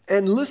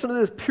 and listen to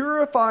this,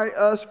 purify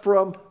us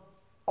from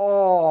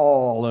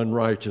all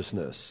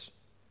unrighteousness.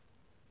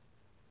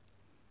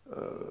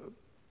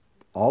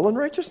 All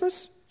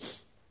unrighteousness?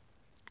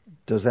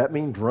 Does that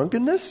mean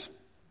drunkenness?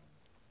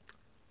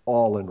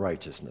 All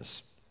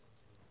unrighteousness.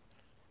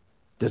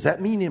 Does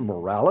that mean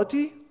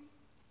immorality?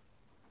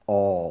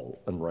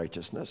 All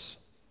unrighteousness.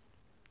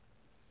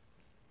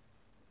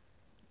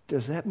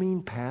 Does that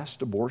mean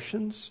past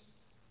abortions?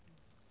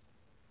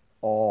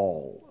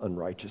 All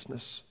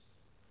unrighteousness.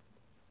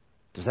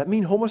 Does that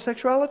mean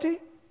homosexuality?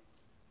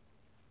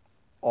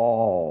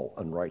 All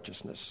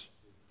unrighteousness.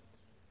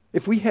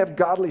 If we have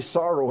godly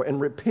sorrow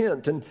and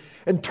repent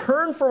and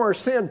turn from our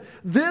sin,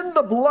 then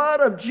the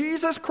blood of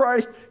Jesus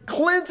Christ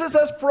cleanses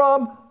us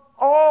from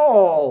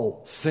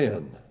all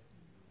sin.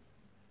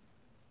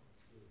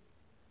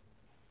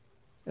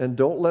 And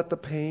don't let the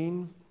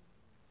pain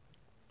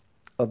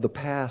of the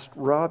past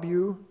rob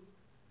you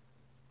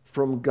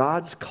from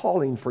God's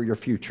calling for your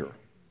future.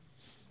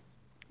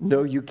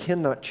 No, you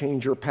cannot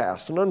change your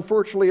past. And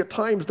unfortunately, at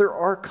times there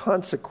are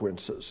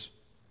consequences.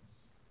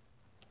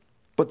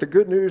 But the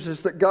good news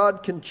is that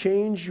God can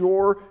change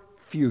your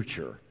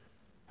future.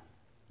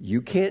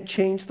 You can't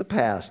change the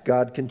past.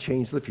 God can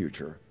change the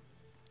future.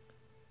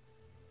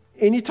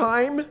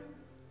 Anytime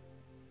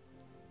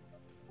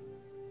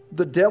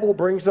the devil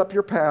brings up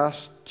your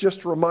past,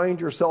 just remind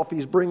yourself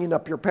he's bringing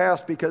up your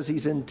past because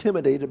he's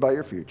intimidated by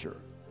your future.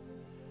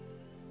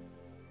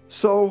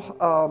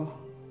 So,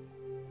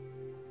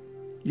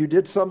 you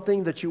did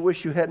something that you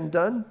wish you hadn't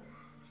done?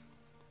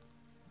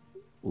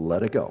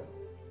 Let it go.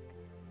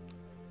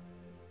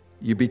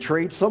 You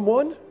betrayed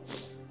someone?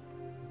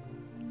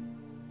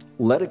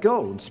 Let it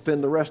go and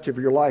spend the rest of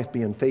your life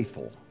being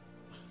faithful.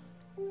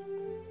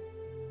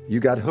 You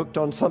got hooked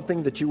on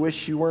something that you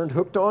wish you weren't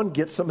hooked on?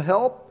 Get some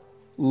help.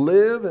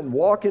 Live and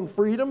walk in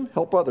freedom.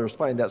 Help others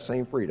find that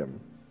same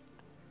freedom.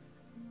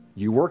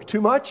 You work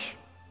too much?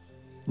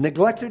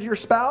 Neglected your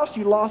spouse?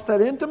 You lost that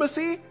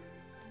intimacy?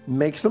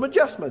 Make some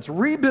adjustments.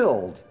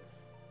 Rebuild.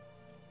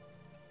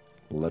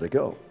 Let it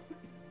go.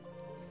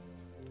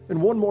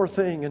 And one more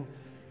thing, and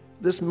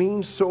this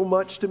means so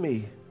much to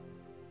me.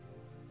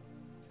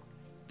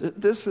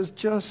 This is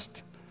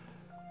just,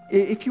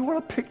 if you want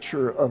a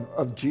picture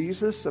of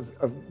Jesus,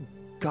 of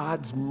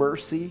God's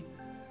mercy,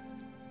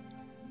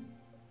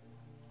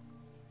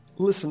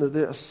 listen to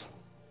this.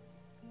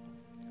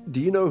 Do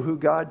you know who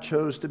God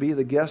chose to be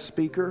the guest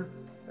speaker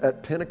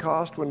at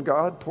Pentecost when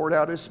God poured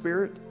out His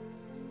Spirit?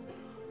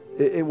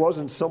 It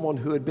wasn't someone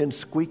who had been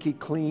squeaky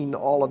clean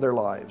all of their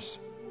lives.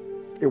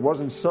 It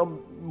wasn't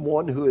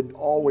someone who had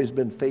always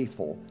been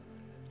faithful.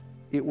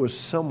 It was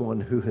someone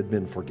who had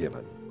been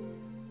forgiven.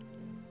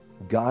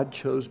 God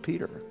chose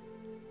Peter.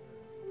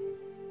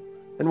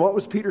 And what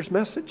was Peter's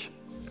message?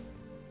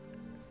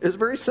 It's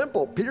very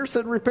simple. Peter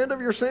said, repent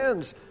of your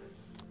sins.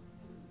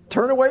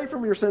 Turn away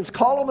from your sins.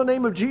 Call on the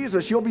name of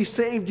Jesus. You'll be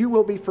saved. You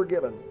will be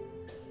forgiven.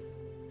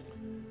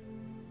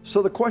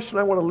 So the question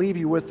I want to leave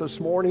you with this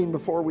morning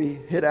before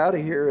we head out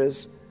of here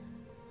is,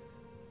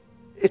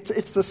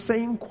 it's the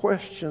same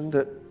question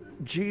that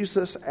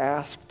Jesus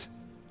asked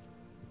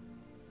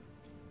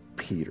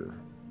Peter.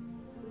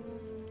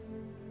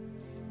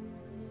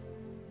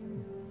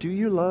 Do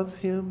you love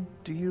him?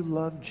 Do you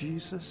love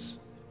Jesus?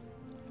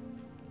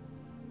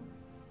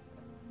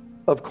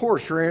 Of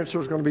course, your answer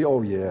is going to be,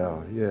 oh,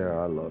 yeah,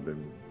 I love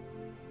him.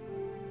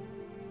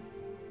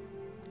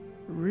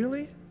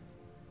 Really?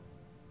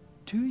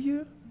 Do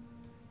you?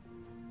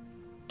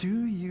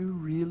 Do you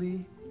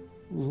really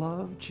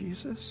love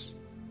Jesus?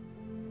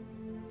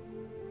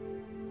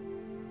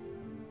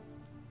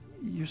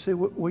 You say,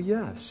 well,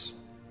 yes.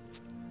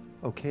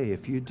 Okay,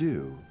 if you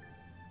do,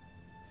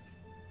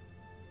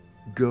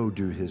 go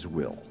do his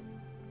will.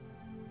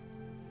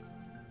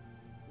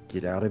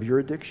 Get out of your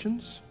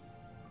addictions.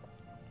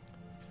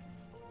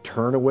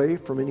 Turn away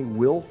from any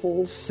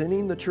willful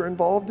sinning that you're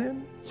involved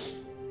in.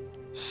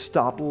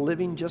 Stop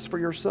living just for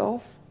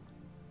yourself.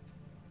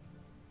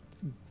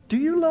 Do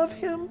you love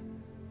him?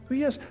 Oh,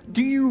 yes.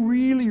 Do you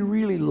really,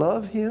 really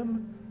love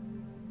him?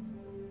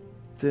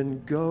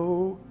 Then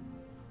go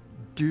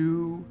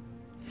do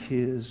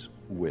his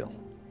will.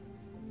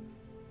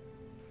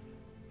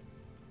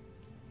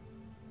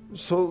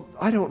 So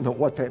I don't know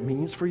what that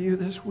means for you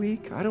this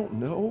week. I don't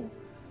know.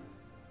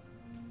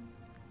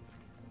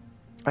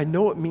 I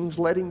know it means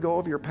letting go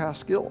of your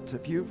past guilt.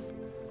 If you've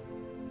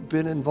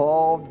been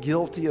involved,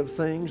 guilty of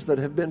things that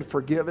have been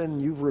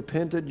forgiven, you've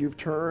repented, you've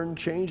turned,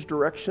 changed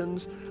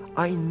directions,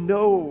 I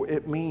know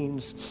it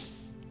means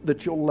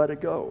that you'll let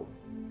it go.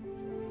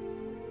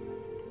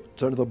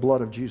 It's under the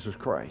blood of Jesus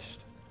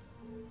Christ.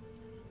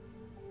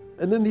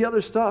 And then the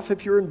other stuff,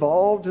 if you're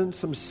involved in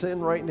some sin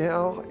right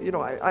now,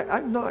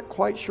 I'm not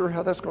quite sure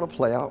how that's going to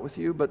play out with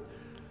you, but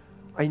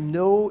I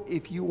know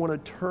if you want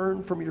to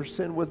turn from your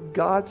sin with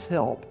God's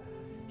help,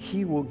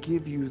 he will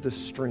give you the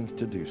strength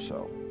to do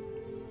so.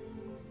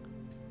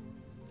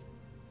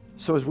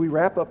 So as we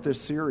wrap up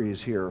this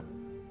series here,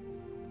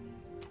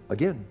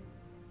 again,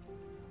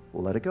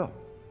 we'll let it go.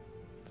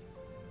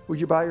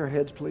 Would you bow your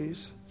heads,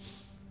 please?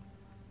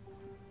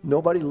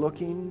 Nobody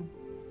looking.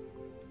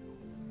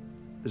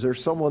 Is there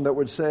someone that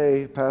would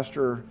say,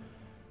 Pastor,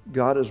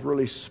 God has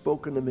really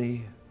spoken to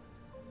me.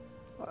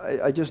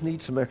 I just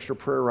need some extra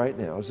prayer right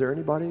now. Is there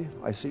anybody?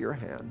 I see your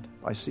hand.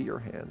 I see your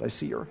hand. I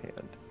see your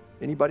hand.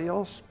 Anybody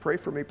else? Pray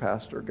for me,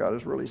 Pastor. God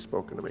has really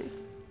spoken to me.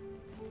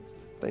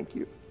 Thank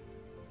you.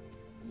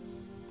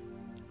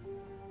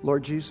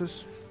 Lord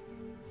Jesus,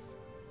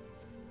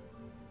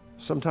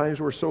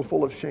 sometimes we're so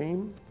full of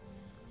shame.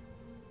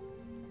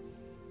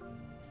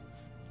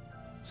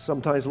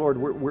 Sometimes, Lord,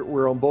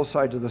 we're on both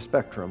sides of the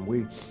spectrum.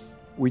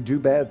 We do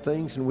bad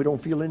things and we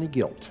don't feel any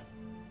guilt.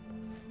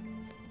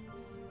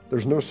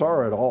 There's no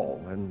sorrow at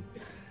all. And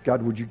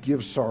God, would you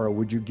give sorrow?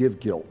 Would you give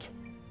guilt?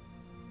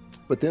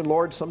 But then,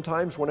 Lord,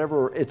 sometimes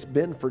whenever it's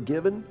been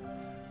forgiven,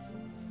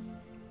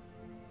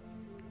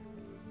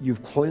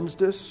 you've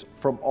cleansed us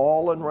from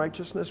all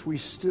unrighteousness, we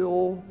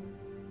still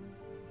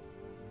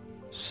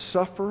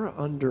suffer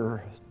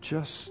under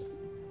just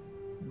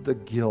the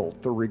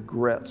guilt, the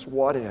regrets.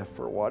 What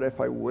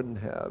if I wouldn't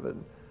have?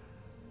 And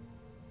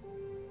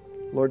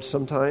Lord,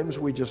 sometimes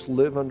we just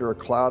live under a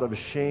cloud of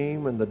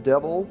shame, and the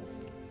devil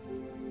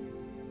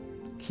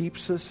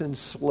keeps us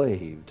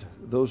enslaved.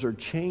 Those are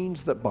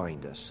chains that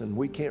bind us, and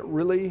we can't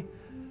really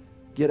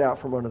get out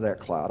from under that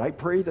cloud. I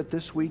pray that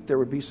this week there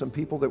would be some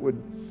people that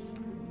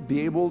would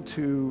be able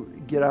to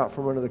get out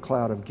from under the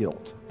cloud of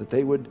guilt, that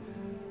they would,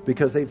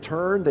 because they've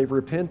turned, they've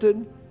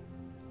repented,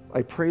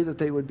 I pray that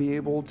they would be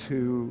able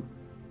to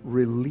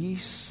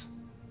release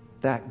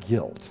that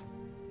guilt.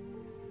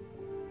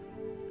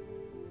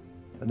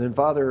 And then,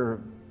 Father,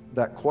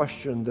 that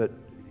question that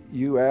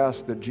you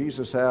asked, that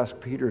Jesus asked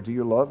Peter, do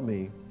you love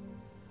me?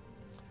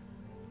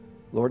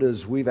 Lord,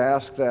 as we've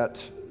asked that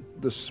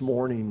this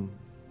morning,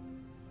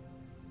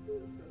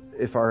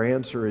 if our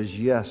answer is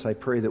yes, I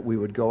pray that we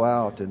would go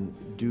out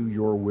and do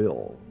your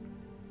will.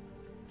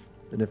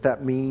 And if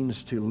that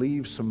means to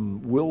leave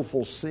some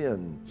willful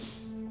sin,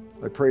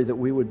 I pray that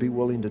we would be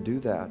willing to do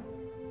that.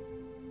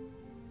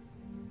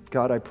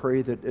 God, I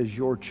pray that as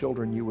your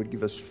children, you would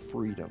give us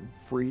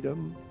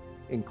freedom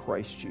in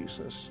Christ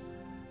Jesus.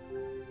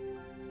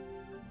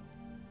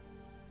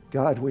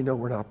 God, we know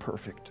we're not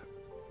perfect,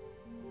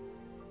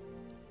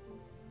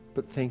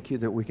 but thank you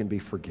that we can be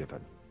forgiven.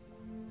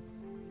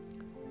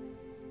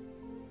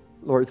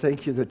 Lord,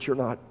 thank you that you're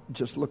not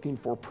just looking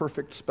for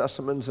perfect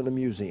specimens in a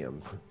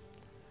museum,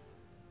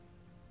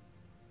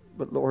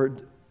 but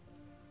Lord,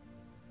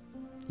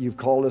 you've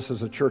called us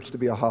as a church to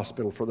be a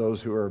hospital for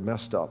those who are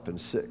messed up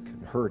and sick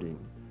and hurting.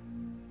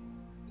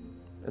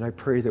 And I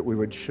pray that we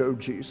would show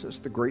Jesus,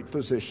 the great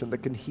physician that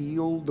can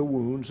heal the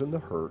wounds and the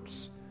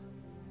hurts.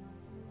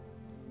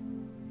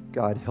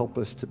 God, help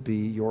us to be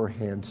your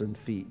hands and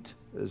feet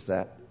as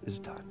that is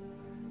done.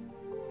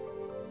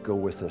 Go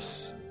with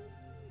us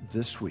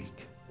this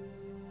week.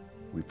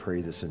 We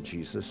pray this in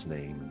Jesus'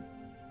 name.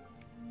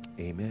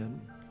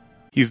 Amen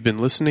You've been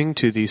listening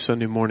to the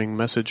Sunday morning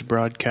message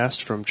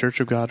broadcast from Church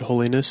of God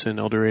Holiness in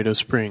El Dorado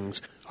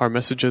Springs. Our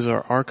messages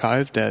are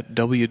archived at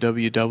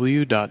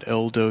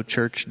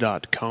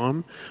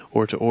www.eldochurch.com,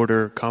 or to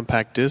order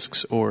compact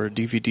discs or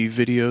DVD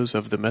videos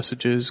of the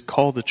messages,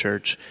 call the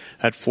church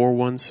at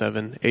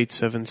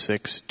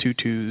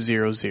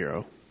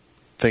 417-876-2200.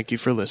 Thank you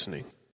for listening.